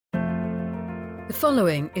The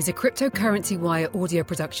following is a CryptoCurrencyWire audio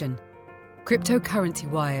production.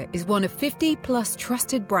 CryptoCurrencyWire is one of 50 plus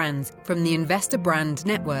trusted brands from the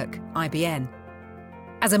InvestorBrandNetwork, IBN.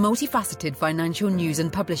 As a multifaceted financial news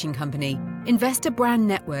and publishing company,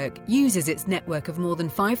 InvestorBrandNetwork uses its network of more than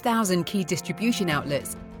 5,000 key distribution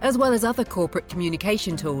outlets, as well as other corporate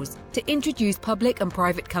communication tools, to introduce public and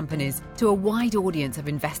private companies to a wide audience of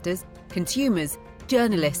investors, consumers,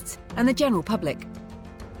 journalists, and the general public.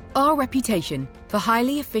 Our reputation for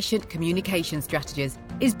highly efficient communication strategies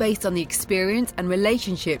is based on the experience and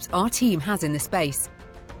relationships our team has in the space.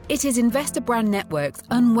 It is InvestorBrandNetwork's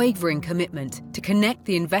unwavering commitment to connect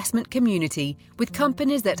the investment community with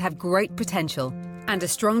companies that have great potential and a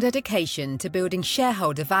strong dedication to building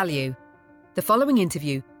shareholder value. The following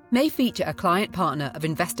interview may feature a client partner of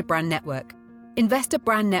InvestorBrandNetwork.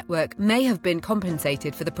 InvestorBrandNetwork may have been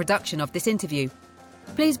compensated for the production of this interview.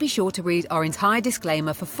 Please be sure to read our entire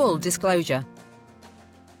disclaimer for full disclosure.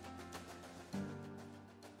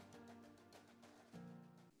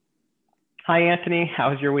 Hi, Anthony.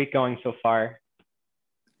 How's your week going so far?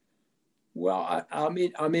 Well,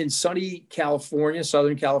 I'm in sunny California,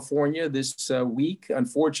 Southern California this week.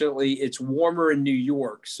 Unfortunately, it's warmer in New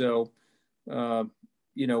York. So,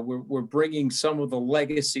 we're bringing some of the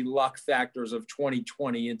legacy luck factors of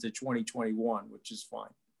 2020 into 2021, which is fine.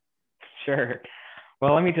 Sure.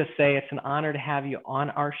 Well, let me just say it's an honor to have you on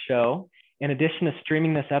our show. In addition to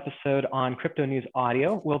streaming this episode on Crypto News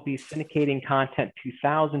Audio, we'll be syndicating content to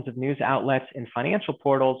thousands of news outlets and financial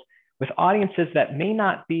portals with audiences that may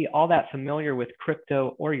not be all that familiar with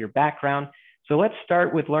crypto or your background. So let's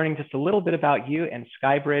start with learning just a little bit about you and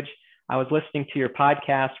Skybridge. I was listening to your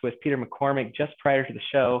podcast with Peter McCormick just prior to the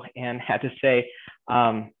show and had to say,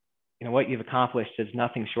 what you've accomplished is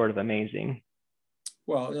nothing short of amazing.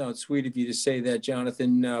 Well, it's sweet of you to say that,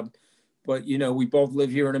 Jonathan. But, we both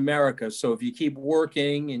live here in America. So if you keep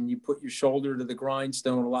working and you put your shoulder to the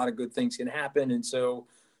grindstone, a lot of good things can happen. And so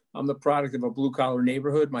I'm the product of a blue collar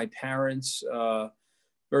neighborhood. My parents,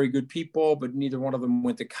 very good people, but neither one of them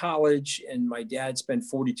went to college. And my dad spent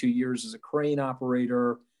 42 years as a crane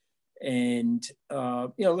operator. And,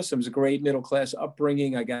 listen, it was a great middle class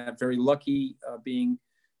upbringing. I got very lucky being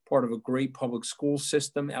part of a great public school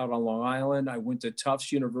system out on Long Island. I went to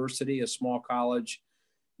Tufts University, a small college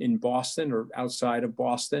in Boston or outside of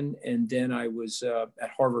Boston. And then I was at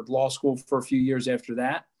Harvard Law School for a few years after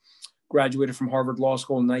that. Graduated from Harvard Law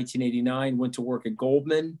School in 1989, went to work at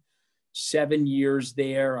Goldman, 7 years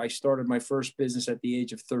there. I started my first business at the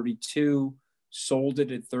age of 32, sold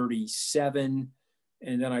it at 37.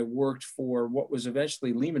 And then I worked for what was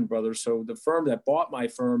eventually Lehman Brothers. So the firm that bought my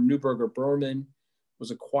firm, Neuberger Berman, was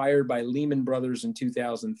acquired by Lehman Brothers in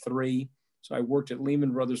 2003. So I worked at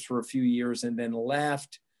Lehman Brothers for a few years and then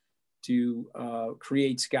left to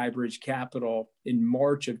create Skybridge Capital in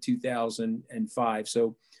March of 2005.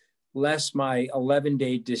 So less my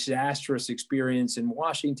 11-day disastrous experience in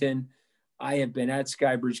Washington, I have been at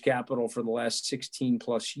Skybridge Capital for the last 16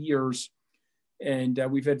 plus years. And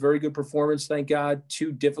we've had very good performance, thank God.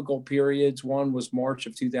 Two difficult periods. One was March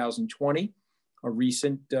of 2020, a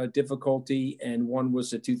recent difficulty, and one was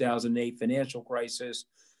the 2008 financial crisis.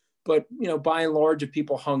 But, by and large, if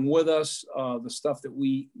people hung with us, the stuff that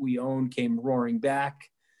we own came roaring back.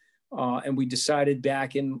 And we decided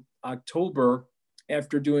back in October,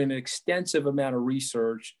 after doing an extensive amount of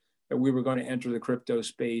research, that we were going to enter the crypto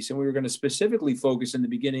space. And we were going to specifically focus in the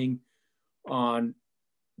beginning on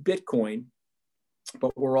Bitcoin.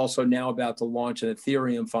 But we're also now about to launch an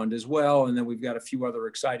Ethereum fund as well. And then we've got a few other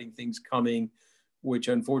exciting things coming, which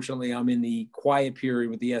unfortunately I'm in the quiet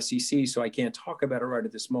period with the SEC, so I can't talk about it right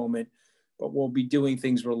at this moment, but we'll be doing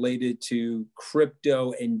things related to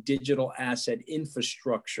crypto and digital asset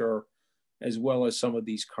infrastructure, as well as some of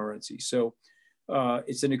these currencies. So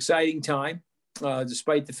it's an exciting time,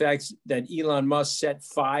 despite the fact that Elon Musk set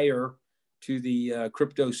fire to the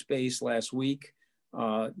crypto space last week.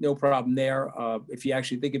 No problem there. If you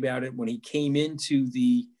actually think about it, when he came into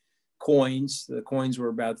the coins were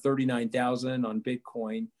about 39,000 on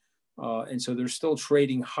Bitcoin. And so they're still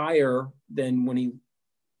trading higher than when he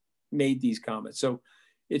made these comments. So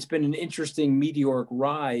it's been an interesting meteoric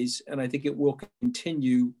rise, and I think it will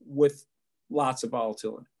continue with lots of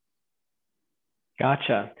volatility.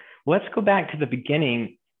 Gotcha. Let's go back to the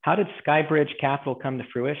beginning. How did Skybridge Capital come to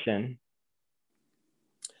fruition?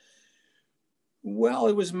 Well,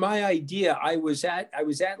 it was my idea. I was at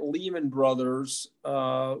Lehman Brothers,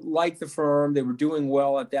 like the firm. They were doing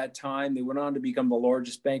well at that time. They went on to become the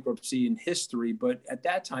largest bankruptcy in history. But at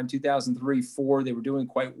that time, 2003-04, they were doing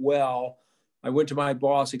quite well. I went to my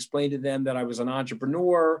boss, explained to them that I was an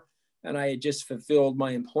entrepreneur, and I had just fulfilled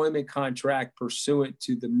my employment contract pursuant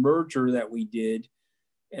to the merger that we did.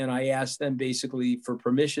 And I asked them basically for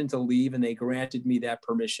permission to leave, and they granted me that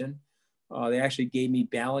permission. They actually gave me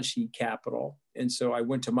balance sheet capital. And so I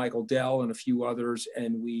went to Michael Dell and a few others,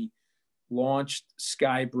 and we launched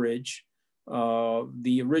Skybridge.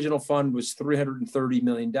 The original fund was $330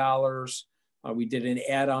 million. We did an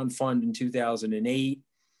add-on fund in 2008.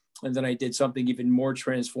 And then I did something even more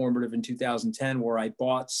transformative in 2010, where I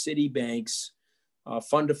bought Citibank's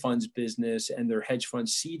fund-to-funds business and their hedge fund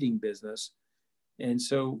seeding business. And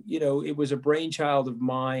so, it was a brainchild of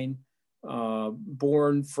mine,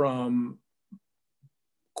 born from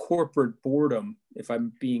corporate boredom, if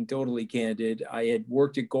I'm being totally candid. I had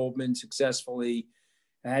worked at Goldman successfully,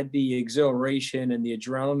 had the exhilaration and the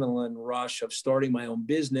adrenaline rush of starting my own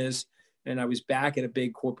business. And I was back at a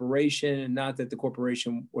big corporation, and not that the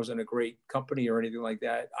corporation wasn't a great company or anything like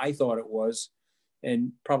that. I thought it was,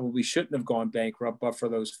 and probably shouldn't have gone bankrupt, but for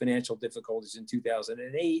those financial difficulties in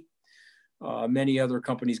 2008. Many other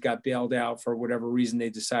companies got bailed out for whatever reason. They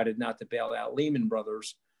decided not to bail out Lehman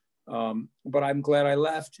Brothers. But I'm glad I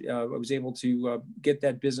left. I was able to get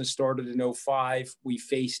that business started in 2005. We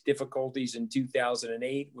faced difficulties in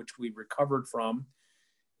 2008, which we recovered from.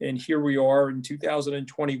 And here we are in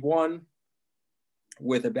 2021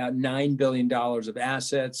 with about $9 billion of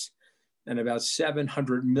assets and about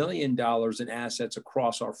 $700 million in assets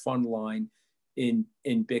across our fund line in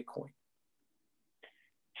Bitcoin.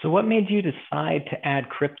 So what made you decide to add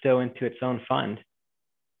crypto into its own fund?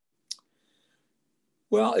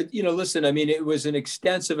 Well, listen, it was an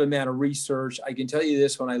extensive amount of research. I can tell you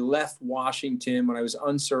this: when I left Washington, when I was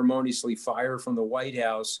unceremoniously fired from the White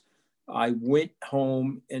House, I went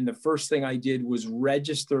home, and the first thing I did was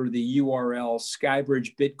register the URL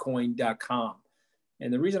skybridgebitcoin.com.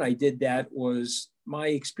 And the reason I did that was my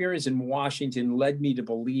experience in Washington led me to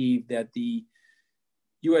believe that the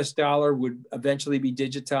US dollar would eventually be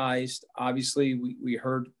digitized. Obviously, we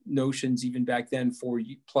heard notions even back then,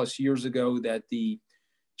 4+ years ago, that the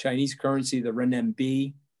Chinese currency, the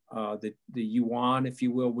renminbi, the yuan, if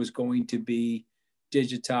you will, was going to be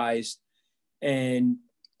digitized. And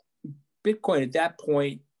Bitcoin at that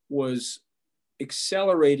point was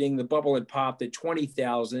accelerating. The bubble had popped at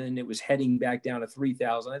 20,000. It was heading back down to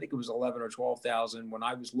 3,000. I think it was 11 or 12,000 when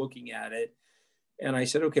I was looking at it. And I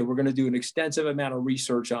said, okay, we're going to do an extensive amount of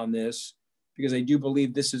research on this, because I do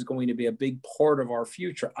believe this is going to be a big part of our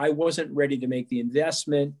future. I wasn't ready to make the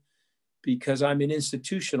investment because I'm an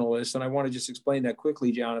institutionalist. And I want to just explain that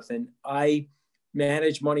quickly, Jonathan. I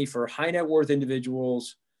manage money for high net worth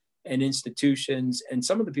individuals and institutions. And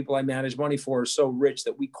some of the people I manage money for are so rich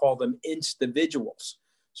that we call them individuals.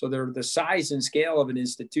 So they're the size and scale of an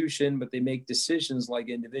institution, but they make decisions like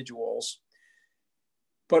individuals.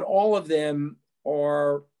 But all of them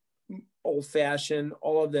are old-fashioned.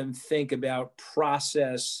 All of them think about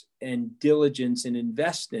process and diligence in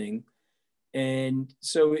investing. And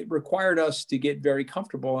so it required us to get very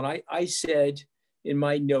comfortable. And I said in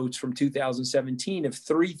my notes from 2017, if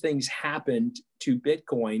 3 things happened to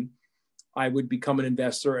Bitcoin, I would become an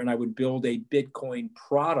investor and I would build a Bitcoin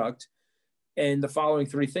product. And the following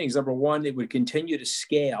 3 things: number 1, it would continue to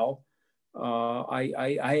scale.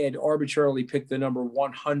 I had arbitrarily picked the number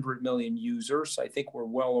 100 million users. I think we're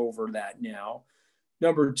well over that now.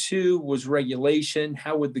 Number 2 was regulation.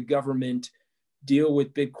 How would the government deal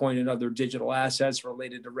with Bitcoin and other digital assets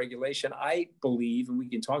related to regulation? I believe, and we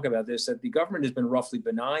can talk about this, that the government has been roughly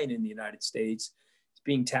benign in the United States. It's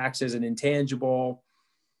being taxed as an intangible.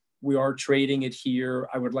 We are trading it here.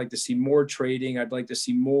 I would like to see more trading. I'd like to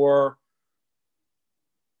see more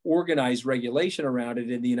organized regulation around it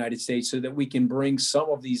in the United States so that we can bring some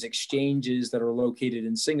of these exchanges that are located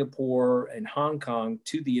in Singapore and Hong Kong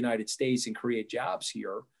to the United States and create jobs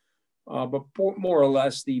here. But more or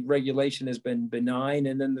less, the regulation has been benign.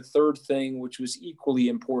 And then the third thing, which was equally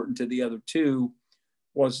important to the other 2,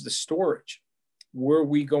 was the storage. Were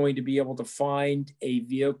we going to be able to find a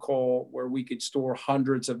vehicle where we could store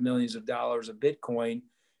hundreds of millions of dollars of Bitcoin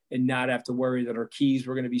and not have to worry that our keys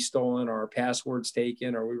were going to be stolen or our passwords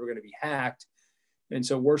taken or we were going to be hacked? And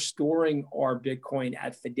so we're storing our Bitcoin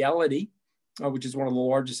at Fidelity, which is one of the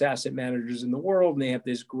largest asset managers in the world. And they have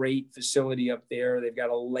this great facility up there. They've got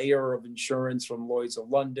a layer of insurance from Lloyd's of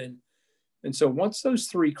London. And so once those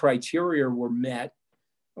 3 criteria were met,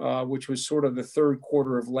 which was sort of the third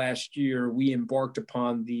quarter of last year, we embarked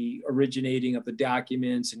upon the originating of the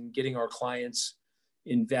documents and getting our clients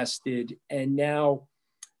invested. And now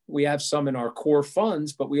we have some in our core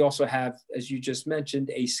funds, but we also have, as you just mentioned,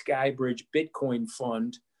 a Skybridge Bitcoin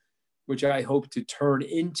fund, which I hope to turn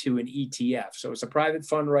into an ETF. So it's a private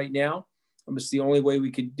fund right now. It's the only way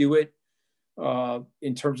we could do it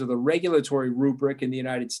in terms of the regulatory rubric in the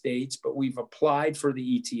United States, but we've applied for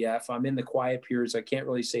the ETF. I'm in the quiet periods. I can't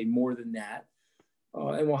really say more than that.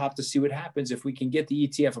 And we'll have to see what happens. If we can get the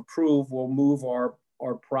ETF approved, we'll move our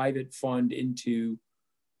private fund into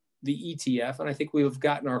the ETF. And I think we've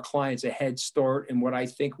gotten our clients a head start in what I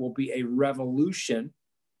think will be a revolution.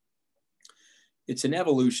 It's an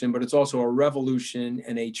evolution, but it's also a revolution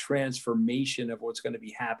and a transformation of what's going to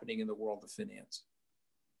be happening in the world of finance.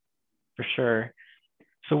 For sure.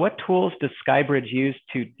 So what tools does Skybridge use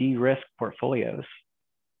to de-risk portfolios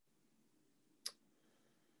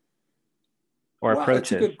or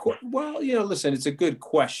approaches? Listen, it's a good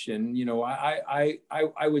question.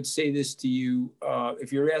 I would say this to you.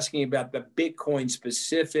 If you're asking about the Bitcoin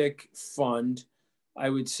specific fund, I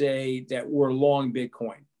would say that we're long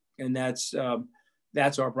Bitcoin. And that's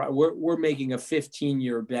our problem. We're making a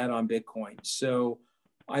 15-year bet on Bitcoin. So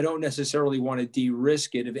I don't necessarily want to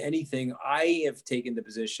de-risk it. If anything, I have taken the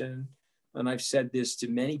position, and I've said this to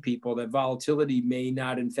many people, that volatility may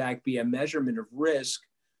not in fact be a measurement of risk,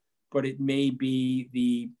 but it may be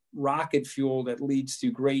the rocket fuel that leads to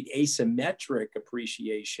great asymmetric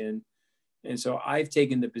appreciation. And so I've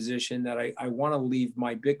taken the position that I want to leave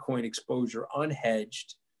my Bitcoin exposure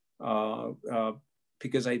unhedged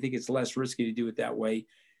because I think it's less risky to do it that way.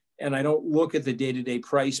 And I don't look at the day-to-day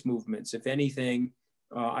price movements. If anything,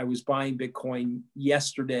 I was buying Bitcoin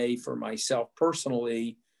yesterday for myself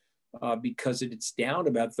personally because it's down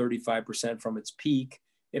about 35% from its peak.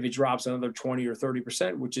 If it drops another 20 or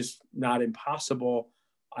 30%, which is not impossible,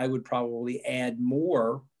 I would probably add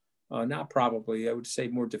more. Not probably, I would say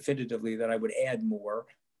more definitively that I would add more.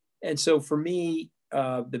 And so for me,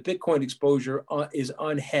 the Bitcoin exposure is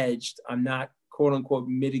unhedged. I'm not, quote unquote,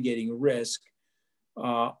 mitigating risk.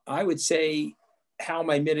 I would say, how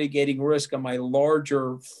am I mitigating risk on my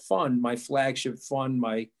larger fund, my flagship fund,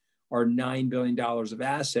 our $9 billion of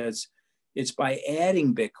assets? It's by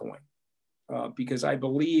adding Bitcoin. Because I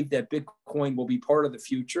believe that Bitcoin will be part of the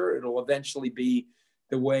future. It'll eventually be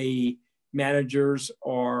the way managers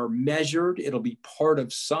are measured. It'll be part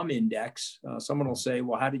of some index. Someone will say,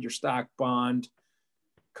 well, how did your stock, bond,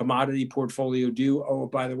 commodity portfolio do? Oh,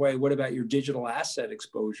 by the way, what about your digital asset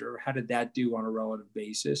exposure? How did that do on a relative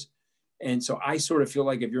basis? And so I sort of feel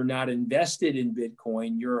like if you're not invested in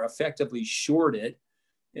Bitcoin, you're effectively shorted,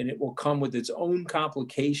 and it will come with its own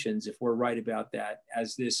complications if we're right about that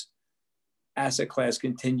as this asset class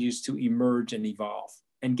continues to emerge and evolve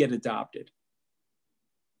and get adopted.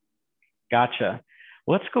 Gotcha.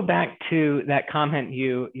 Let's go back to that comment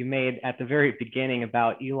you made at the very beginning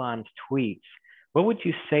about Elon's tweets. What would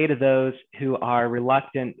you say to those who are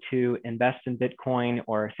reluctant to invest in Bitcoin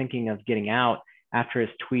or thinking of getting out after his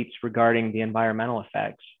tweets regarding the environmental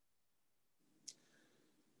effects?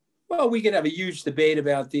 Well, we could have a huge debate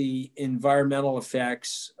about the environmental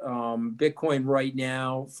effects. Bitcoin right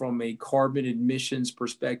now, from a carbon emissions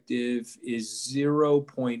perspective, is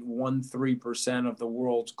 0.13% of the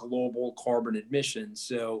world's global carbon emissions.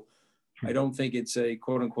 So I don't think it's a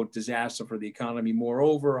quote unquote disaster for the economy.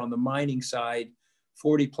 Moreover, on the mining side,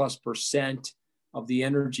 40+% of the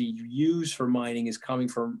energy you use for mining is coming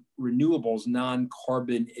from renewables,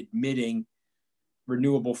 non-carbon emitting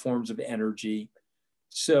renewable forms of energy.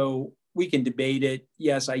 So we can debate it.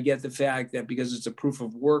 Yes, I get the fact that because it's a proof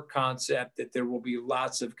of work concept, that there will be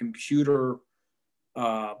lots of computer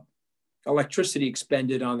electricity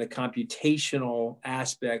expended on the computational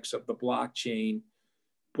aspects of the blockchain.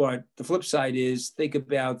 But the flip side is, think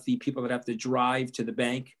about the people that have to drive to the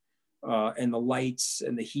bank and the lights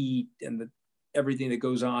and the heat and everything that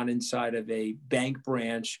goes on inside of a bank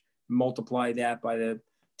branch. Multiply that by the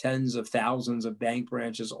tens of thousands of bank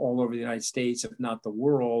branches all over the United States, if not the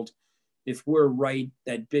world. If we're right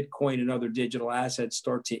that Bitcoin and other digital assets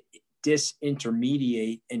start to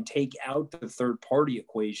disintermediate and take out the third-party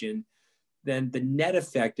equation, then the net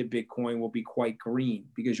effect of Bitcoin will be quite green,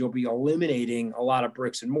 because you'll be eliminating a lot of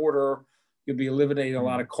bricks and mortar. You'll be eliminating a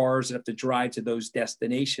lot of cars that have to drive to those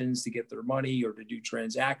destinations to get their money or to do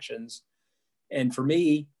transactions. And for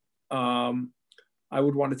me, I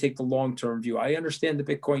would want to take the long-term view. I understand the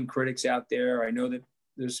Bitcoin critics out there. I know that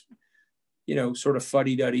there's, sort of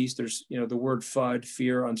fuddy-duddies. There's, the word FUD,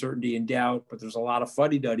 fear, uncertainty, and doubt, but there's a lot of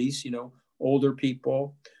fuddy-duddies, older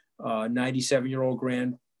people, 97-year-old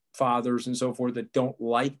grandfathers and so forth that don't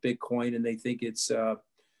like Bitcoin, and they think it's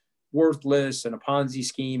worthless and a Ponzi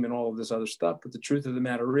scheme and all of this other stuff. But the truth of the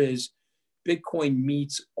matter is, Bitcoin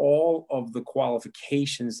meets all of the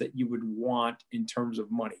qualifications that you would want in terms of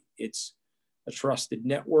money. It's a trusted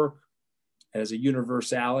network, has a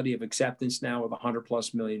universality of acceptance now with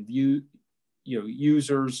 100+ million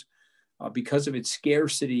users. because of its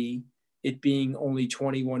scarcity, it being only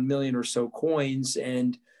 21 million or so coins.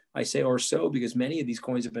 And I say or so because many of these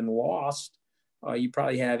coins have been lost. You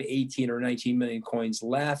probably have 18 or 19 million coins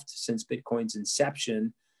left since Bitcoin's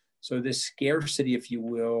inception. So this scarcity, if you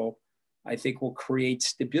will, I think will create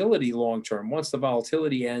stability long term. Once the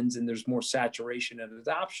volatility ends and there's more saturation and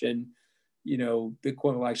adoption,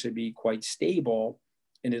 Bitcoin will actually be quite stable,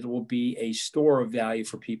 and it will be a store of value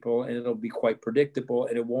for people, and it'll be quite predictable,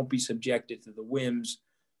 and it won't be subjected to the whims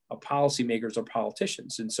of policymakers or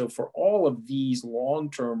politicians. And so for all of these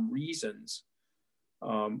long-term reasons,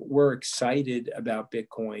 we're excited about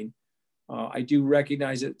Bitcoin. I do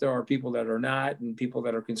recognize that there are people that are not, and people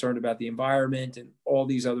that are concerned about the environment and all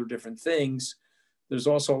these other different things. There's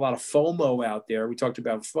also a lot of FOMO out there. We talked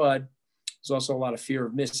about FUD. There's also a lot of fear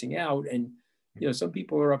of missing out. And, some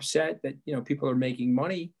people are upset that, people are making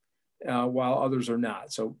money while others are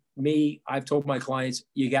not. So I've told my clients,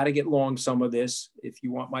 you got to get long some of this. If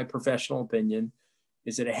you want my professional opinion,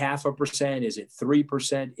 is it 0.5%? Is it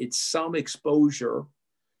 3%? It's some exposure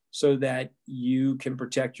so that you can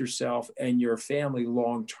protect yourself and your family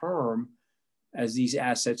long-term as these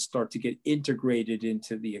assets start to get integrated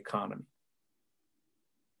into the economy.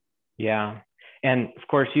 Yeah. And of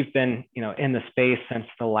course, you've been, in the space since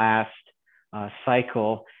the last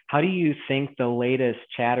cycle. How do you think the latest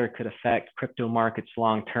chatter could affect crypto markets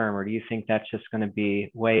long-term? Or do you think that's just going to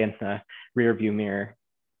be way in the rearview mirror?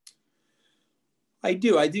 I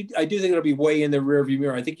do think it'll be way in the rearview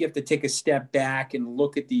mirror. I think you have to take a step back and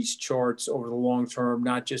look at these charts over the long term,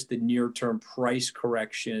 not just the near-term price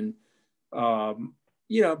correction.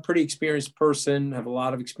 Pretty experienced person, have a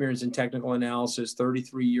lot of experience in technical analysis,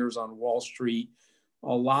 33 years on Wall Street.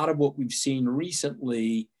 A lot of what we've seen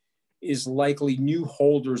recently is likely new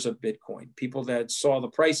holders of Bitcoin, people that saw the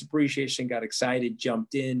price appreciation, got excited,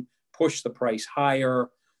 jumped in, pushed the price higher.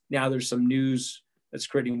 Now there's some news that's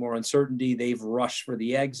creating more uncertainty. They've rushed for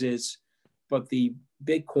the exits. But the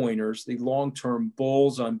Bitcoiners, the long-term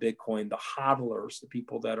bulls on Bitcoin, the hodlers, the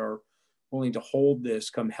people that are willing to hold this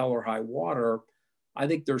come hell or high water, I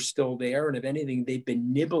think they're still there. And if anything, they've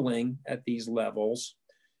been nibbling at these levels.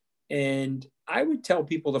 And I would tell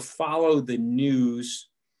people to follow the news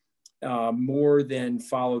more than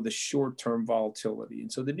follow the short-term volatility.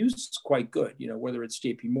 And so the news is quite good, whether it's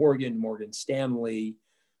JP Morgan, Morgan Stanley,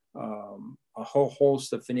 a whole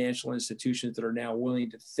host of financial institutions that are now willing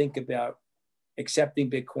to think about accepting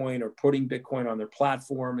Bitcoin or putting Bitcoin on their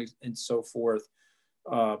platform and so forth.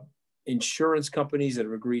 Insurance companies that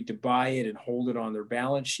have agreed to buy it and hold it on their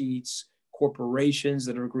balance sheets, corporations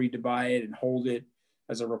that have agreed to buy it and hold it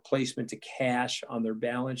as a replacement to cash on their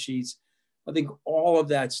balance sheets. I think all of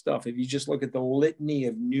that stuff, if you just look at the litany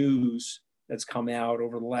of news that's come out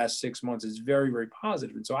over the last 6 months, is very, very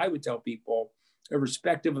positive. And so I would tell people,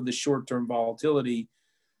 irrespective of the short-term volatility,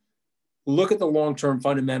 look at the long-term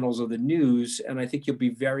fundamentals of the news, and I think you'll be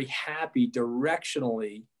very happy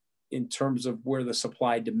directionally in terms of where the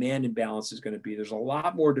supply-demand imbalance is going to be. There's a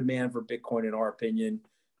lot more demand for Bitcoin, in our opinion,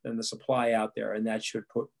 than the supply out there, and that should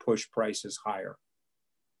push prices higher.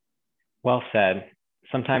 Well said.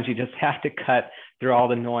 Sometimes you just have to cut through all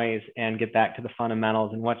the noise and get back to the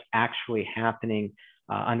fundamentals and what's actually happening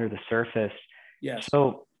under the surface. Yes.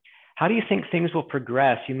 So how do you think things will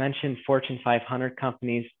progress? You mentioned Fortune 500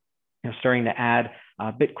 companies starting to add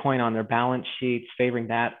Bitcoin on their balance sheets, favoring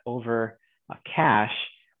that over cash.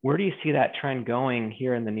 Where do you see that trend going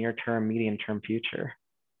here in the near term, medium term future?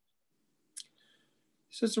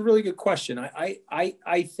 So it's a really good question.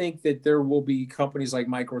 I think that there will be companies like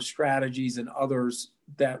MicroStrategies and others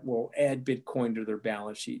that will add Bitcoin to their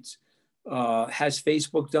balance sheets. Has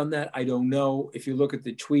Facebook done that? I don't know. If you look at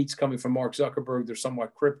the tweets coming from Mark Zuckerberg, they're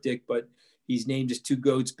somewhat cryptic, but he's named as two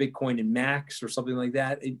goats, Bitcoin and Max or something like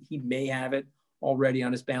that. He may have it already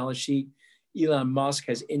on his balance sheet. Elon Musk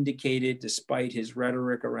has indicated, despite his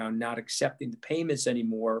rhetoric around not accepting the payments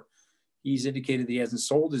anymore, he's indicated that he hasn't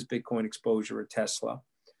sold his Bitcoin exposure at Tesla,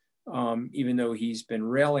 even though he's been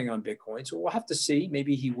railing on Bitcoin. So we'll have to see.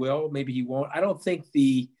 Maybe he will, maybe he won't. I don't think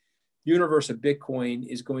the universe of Bitcoin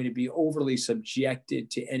is going to be overly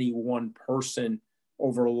subjected to any one person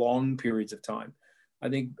over long periods of time. I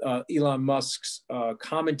think Elon Musk's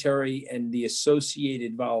commentary and the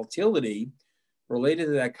associated volatility related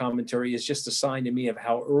to that commentary is just a sign to me of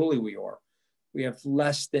how early we are. We have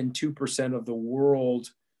less than 2% of the world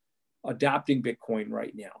adopting Bitcoin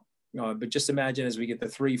right now. But just imagine as we get to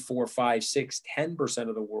 3, 4, 5, 6, 10%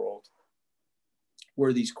 of the world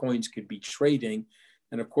where these coins could be trading.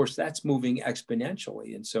 And of course, that's moving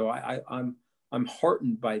exponentially. And so I'm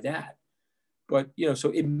heartened by that. But, so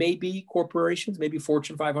it may be corporations, maybe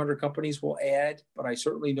Fortune 500 companies will add, but I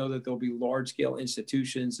certainly know that there'll be large scale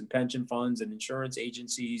institutions and pension funds and insurance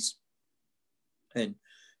agencies and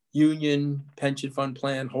union pension fund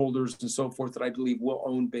plan holders and so forth that I believe will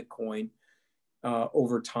own Bitcoin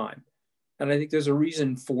over time. And I think there's a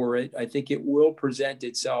reason for it. I think it will present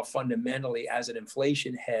itself fundamentally as an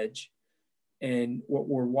inflation hedge. And what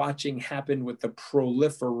we're watching happen with the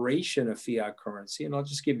proliferation of fiat currency, and I'll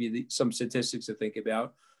just give you some statistics to think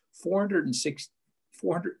about,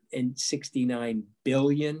 $469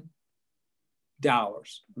 billion.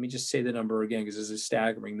 Let me just say the number again, because it's a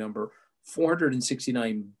staggering number.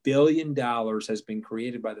 $469 billion has been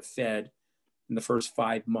created by the Fed in the first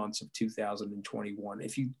 5 months of 2021.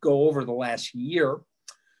 If you go over the last year,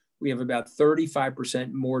 we have about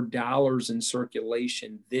 35% more dollars in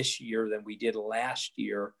circulation this year than we did last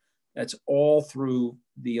year. That's all through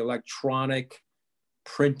the electronic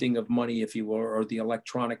printing of money, if you will, or the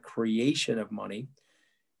electronic creation of money.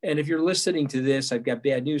 And if you're listening to this, I've got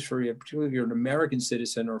bad news for you, particularly if you're an American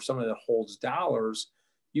citizen or someone that holds dollars,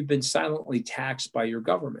 you've been silently taxed by your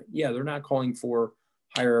government. Yeah, they're not calling for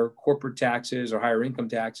higher corporate taxes or higher income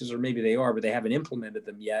taxes, or maybe they are, but they haven't implemented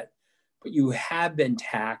them yet. But you have been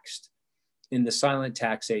taxed in the silent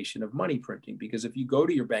taxation of money printing, because if you go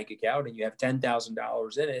to your bank account and you have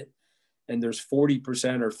 $10,000 in it, and there's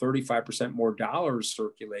 40% or 35% more dollars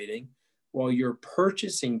circulating, well, your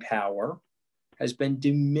purchasing power has been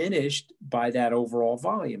diminished by that overall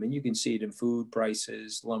volume. And you can see it in food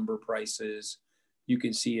prices, lumber prices. You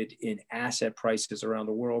can see it in asset prices around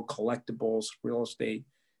the world, collectibles, real estate,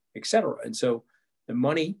 et cetera. And so the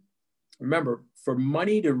money, remember, for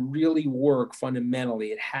money to really work fundamentally,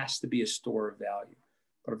 it has to be a store of value.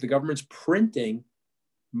 But if the government's printing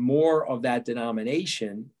more of that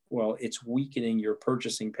denomination, well, it's weakening your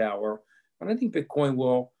purchasing power. And I think Bitcoin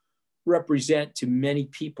will represent to many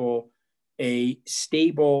people a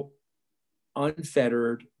stable,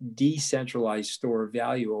 unfettered, decentralized store of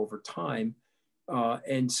value over time.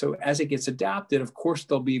 And so as it gets adopted, of course,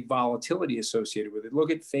 there'll be volatility associated with it. Look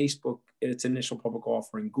at Facebook at its initial public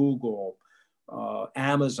offering, Google,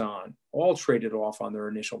 Amazon, all traded off on their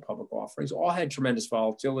initial public offerings, all had tremendous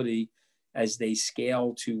volatility as they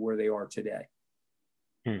scale to where they are today.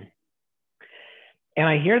 And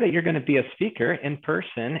I hear that you're going to be a speaker in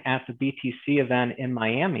person at the BTC event in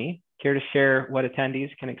Miami. Care to share what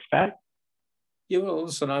attendees can expect? Yeah, well,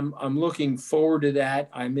 listen, I'm looking forward to that.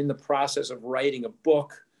 I'm in the process of writing a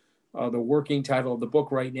book. The working title of the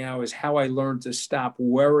book right now is How I Learned to Stop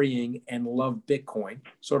Worrying and Love Bitcoin,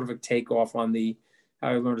 sort of a takeoff on the How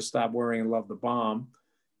I Learned to Stop Worrying and Love the Bomb.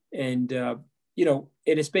 And,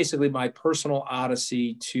 it is basically my personal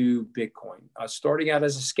odyssey to Bitcoin, starting out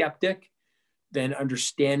as a skeptic, then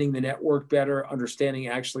understanding the network better, understanding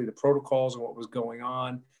actually the protocols and what was going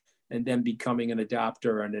on, and then becoming an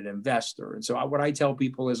adopter and an investor. And so what I tell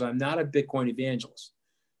people is I'm not a Bitcoin evangelist.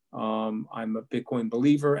 I'm a Bitcoin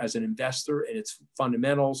believer as an investor in its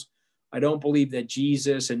fundamentals. I don't believe that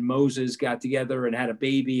Jesus and Moses got together and had a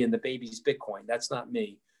baby and the baby's Bitcoin. That's not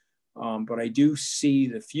me. But I do see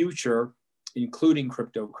the future, including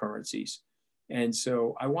cryptocurrencies. And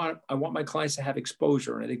so I want my clients to have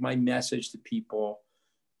exposure. And I think my message to people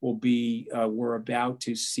will be, we're about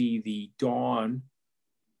to see the dawn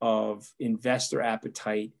of investor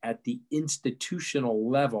appetite at the institutional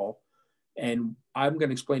level. And I'm going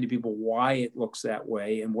to explain to people why it looks that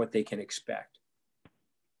way and what they can expect.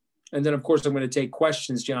 And then, of course, I'm going to take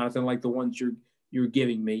questions, Jonathan, like the ones you're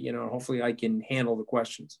giving me. Hopefully I can handle the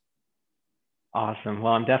questions. Awesome.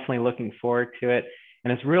 Well, I'm definitely looking forward to it.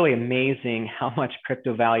 And it's really amazing how much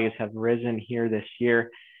crypto values have risen here this year.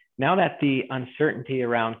 Now that the uncertainty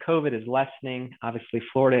around COVID is lessening, obviously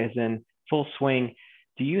Florida is in full swing.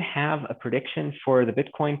 Do you have a prediction for the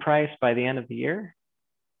Bitcoin price by the end of the year?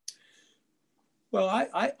 Well,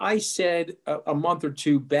 I said a month or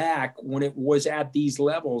two back when it was at these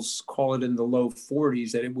levels, call it in the low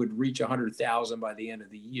 40s, that it would reach 100,000 by the end of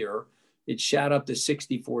the year. It shot up to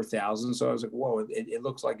 64,000. So I was like, whoa, it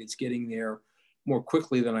looks like it's getting there more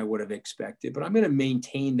quickly than I would have expected. But I'm going to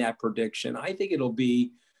maintain that prediction. I think it'll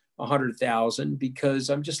be 100,000 because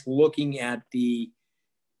I'm just looking at the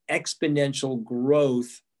exponential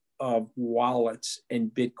growth of wallets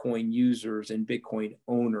and Bitcoin users and Bitcoin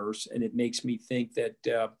owners. And it makes me think that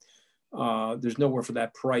there's nowhere for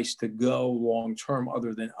that price to go long term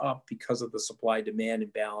other than up because of the supply demand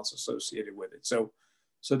imbalance associated with it. So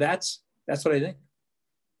that's what I think.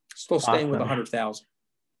 Still staying with 100,000.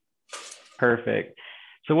 Perfect.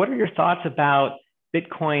 So what are your thoughts about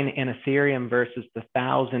Bitcoin and Ethereum versus the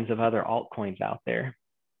thousands of other altcoins out there?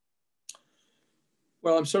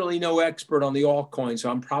 Well, I'm certainly no expert on the altcoins, so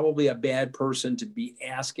I'm probably a bad person to be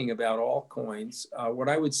asking about altcoins. What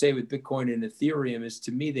I would say with Bitcoin and Ethereum is,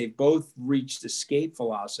 to me, they've both reached escape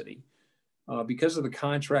velocity. Because of the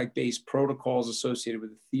contract-based protocols associated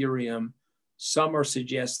with Ethereum, some are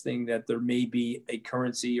suggesting that there may be a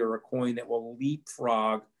currency or a coin that will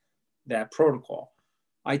leapfrog that protocol.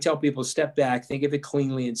 I tell people, step back, think of it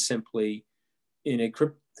cleanly and simply.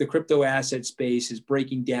 The crypto asset space is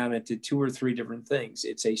breaking down into two or three different things.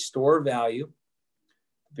 It's a store of value,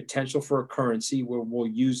 potential for a currency where we'll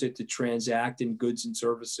use it to transact in goods and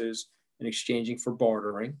services and exchanging for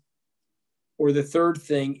bartering. Or the third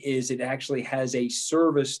thing is it actually has a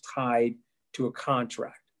service tied to a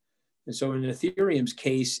contract. And so in Ethereum's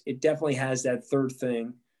case, it definitely has that third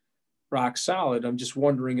thing rock solid. I'm just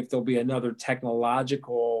wondering if there'll be another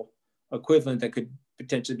technological equivalent that could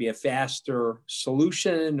potentially be a faster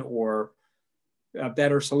solution or a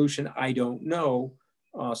better solution. I don't know.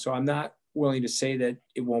 So I'm not willing to say that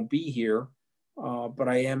it won't be here, but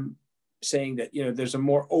I am saying that, there's a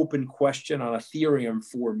more open question on Ethereum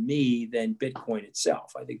for me than Bitcoin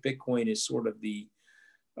itself. I think Bitcoin is sort of the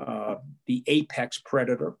apex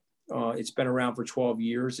predator. It's been around for 12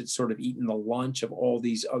 years. It's sort of eaten the lunch of all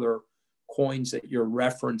these other coins that you're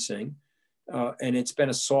referencing. And it's been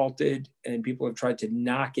assaulted, and people have tried to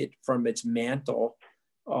knock it from its mantle,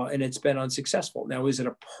 and it's been unsuccessful. Now, is it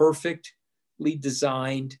a perfectly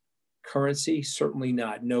designed currency? Certainly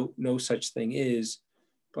not. No such thing is.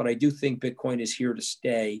 But I do think Bitcoin is here to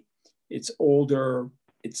stay. It's older.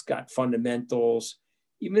 It's got fundamentals.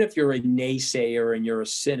 Even if you're a naysayer and you're a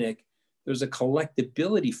cynic, there's a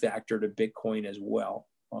collectability factor to Bitcoin as well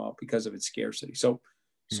because of its scarcity. So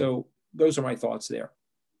those are my thoughts there.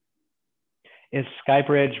 Is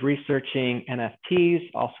Skybridge researching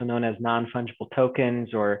NFTs, also known as non-fungible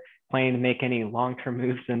tokens, or planning to make any long-term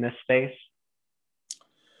moves in this space?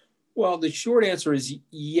 Well, the short answer is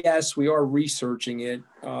yes, we are researching it.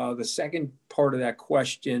 The second part of that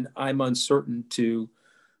question, I'm uncertain to.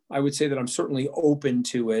 I would say that I'm certainly open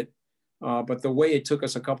to it. But the way it took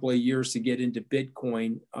us a couple of years to get into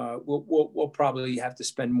Bitcoin, we'll probably have to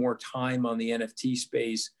spend more time on the NFT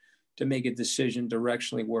space to make a decision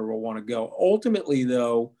directionally where we'll want to go. Ultimately,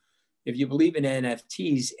 though, if you believe in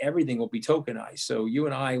NFTs, everything will be tokenized. So you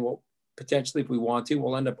and I will potentially, if we want to,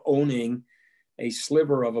 we'll end up owning a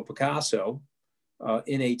sliver of a Picasso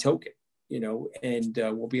in a token, and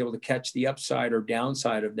we'll be able to catch the upside or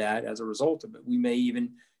downside of that as a result of it. We may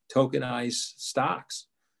even tokenize stocks.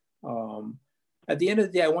 At the end of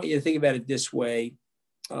the day, I want you to think about it this way.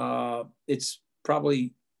 It's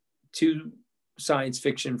probably too science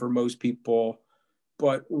fiction for most people,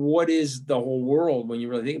 but what is the whole world when you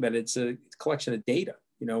really think about it? It's a collection of data.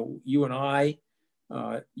 You and I,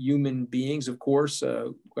 human beings, of course,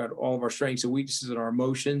 got all of our strengths and weaknesses and our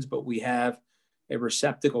emotions, but we have a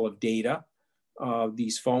receptacle of data.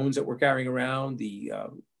 These phones that we're carrying around, the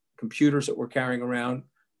computers that we're carrying around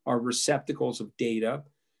are receptacles of data.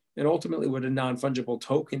 And ultimately, what a non-fungible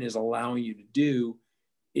token is allowing you to do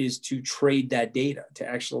is to trade that data, to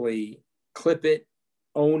actually clip it,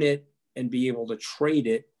 own it, and be able to trade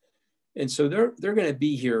it. And so they're going to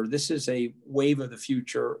be here. This is a wave of the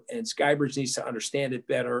future, and Skybridge needs to understand it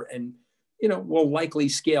better. And, we'll likely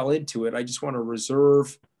scale into it. I just want to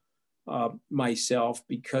reserve myself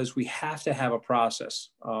because we have to have a process.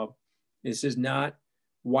 This is not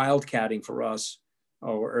wildcatting for us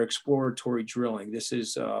or exploratory drilling. This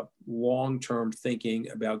is long-term thinking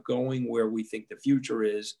about going where we think the future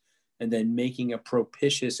is and then making a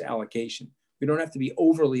propitious allocation. We don't have to be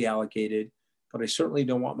overly allocated, but I certainly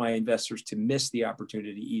don't want my investors to miss the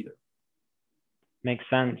opportunity either. Makes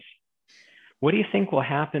sense. What do you think will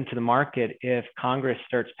happen to the market if Congress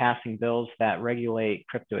starts passing bills that regulate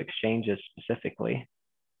crypto exchanges specifically?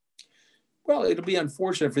 Well, it'll be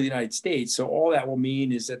unfortunate for the United States. So all that will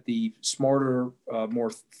mean is that the smarter,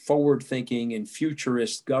 more forward-thinking and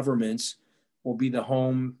futurist governments will be the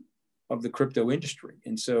home of the crypto industry.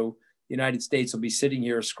 And so the United States will be sitting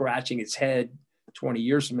here scratching its head 20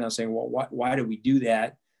 years from now saying, well, why did we do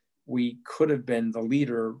that? We could have been the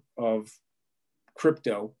leader of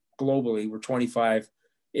crypto globally. We're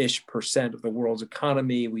 25-ish% of the world's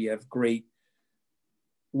economy. We have great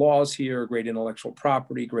laws here, great intellectual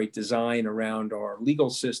property, great design around our legal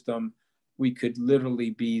system. We could literally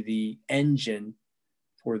be the engine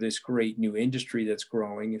for this great new industry that's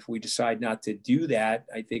growing. If we decide not to do that,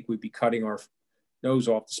 I think we'd be cutting our nose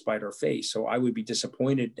off to spite our face. So I would be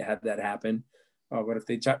disappointed to have that happen. But if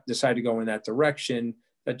they decide to go in that direction,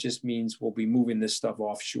 that just means we'll be moving this stuff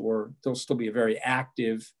offshore. There'll still be a very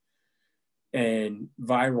active and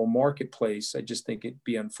viral marketplace, I just think it'd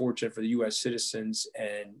be unfortunate for the U.S. citizens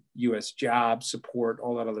and U.S. job support,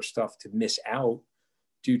 all that other stuff, to miss out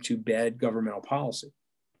due to bad governmental policy.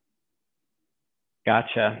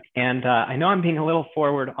 Gotcha. And I know I'm being a little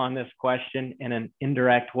forward on this question in an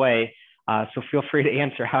indirect way, so feel free to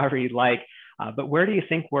answer however you'd like. But where do you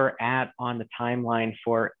think we're at on the timeline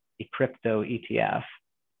for a crypto ETF?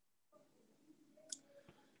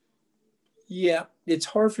 Yeah, it's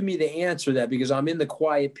hard for me to answer that because I'm in the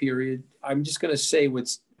quiet period. I'm just going to say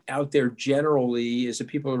what's out there generally is that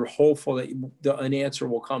people are hopeful that an answer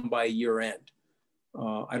will come by year end.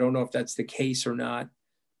 I don't know if that's the case or not.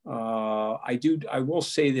 I will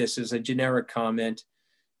say this as a generic comment: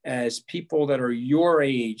 as people that are your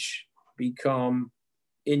age become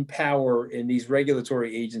in power in these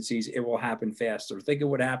regulatory agencies, it will happen faster. Think of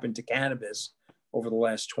what happened to cannabis over the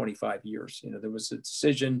last 25 years. There was a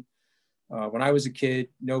decision when I was a kid,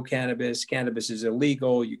 no cannabis. Cannabis is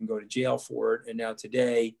illegal. You can go to jail for it. And now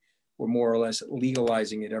today, we're more or less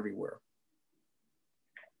legalizing it everywhere.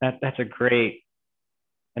 That's a great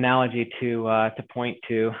analogy to point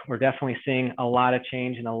to. We're definitely seeing a lot of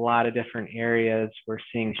change in a lot of different areas. We're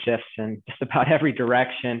seeing shifts in just about every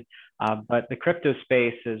direction. But the crypto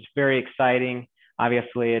space is very exciting.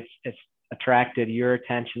 Obviously, it's attracted your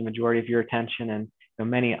attention, majority of your attention, and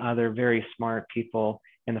many other very smart people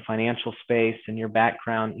in the financial space, and your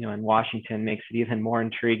background in Washington makes it even more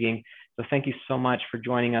intriguing. So thank you so much for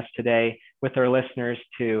joining us today with our listeners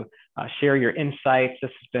to share your insights.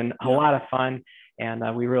 This has been a lot of fun, and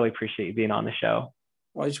we really appreciate you being on the show.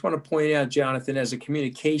 Well, I just want to point out, Jonathan, as a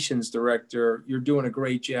communications director, you're doing a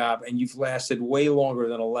great job, and you've lasted way longer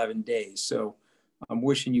than 11 days. So I'm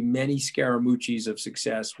wishing you many Scaramuccis of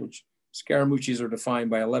success, which Scaramuccis are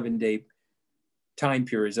defined by 11-day time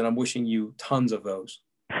periods, and I'm wishing you tons of those.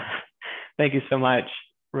 Thank you so much.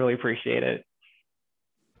 Really appreciate it.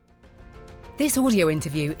 This audio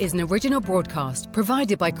interview is an original broadcast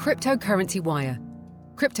provided by CryptoCurrencyWire.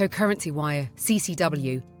 CryptoCurrencyWire,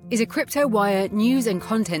 CCW, is a CryptoWire news and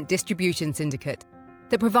content distribution syndicate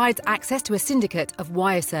that provides access to a syndicate of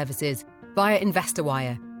wire services via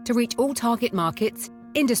InvestorWire to reach all target markets,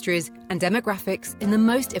 industries, and demographics in the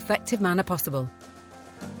most effective manner possible.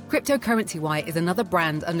 CryptoCurrencyWire is another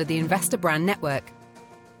brand under the InvestorBrandNetwork.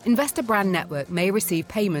 InvestorBrandNetwork may receive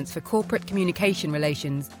payments for corporate communication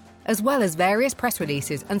relations, as well as various press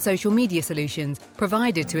releases and social media solutions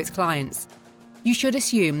provided to its clients. You should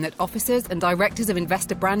assume that officers and directors of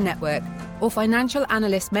InvestorBrandNetwork or financial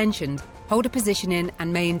analysts mentioned hold a position in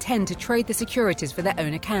and may intend to trade the securities for their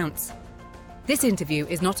own accounts. This interview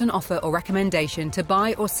is not an offer or recommendation to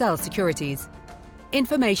buy or sell securities.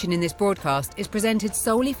 Information in this broadcast is presented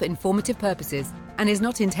solely for informative purposes and is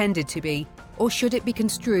not intended to be, or should it be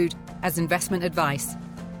construed, as investment advice.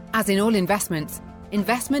 As in all investments,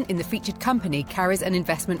 investment in the featured company carries an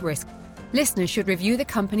investment risk. Listeners should review the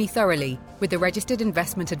company thoroughly with the registered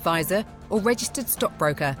investment advisor or registered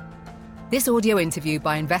stockbroker. This audio interview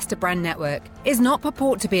by InvestorBrandNetwork is not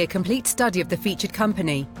purport to be a complete study of the featured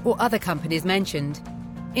company or other companies mentioned.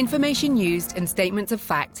 Information used and statements of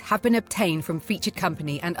fact have been obtained from featured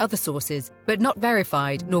company and other sources, but not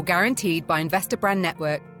verified nor guaranteed by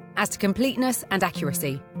InvestorBrandNetwork as to completeness and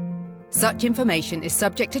accuracy. Such information is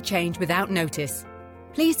subject to change without notice.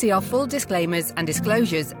 Please see our full disclaimers and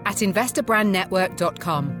disclosures at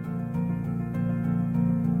investorbrandnetwork.com.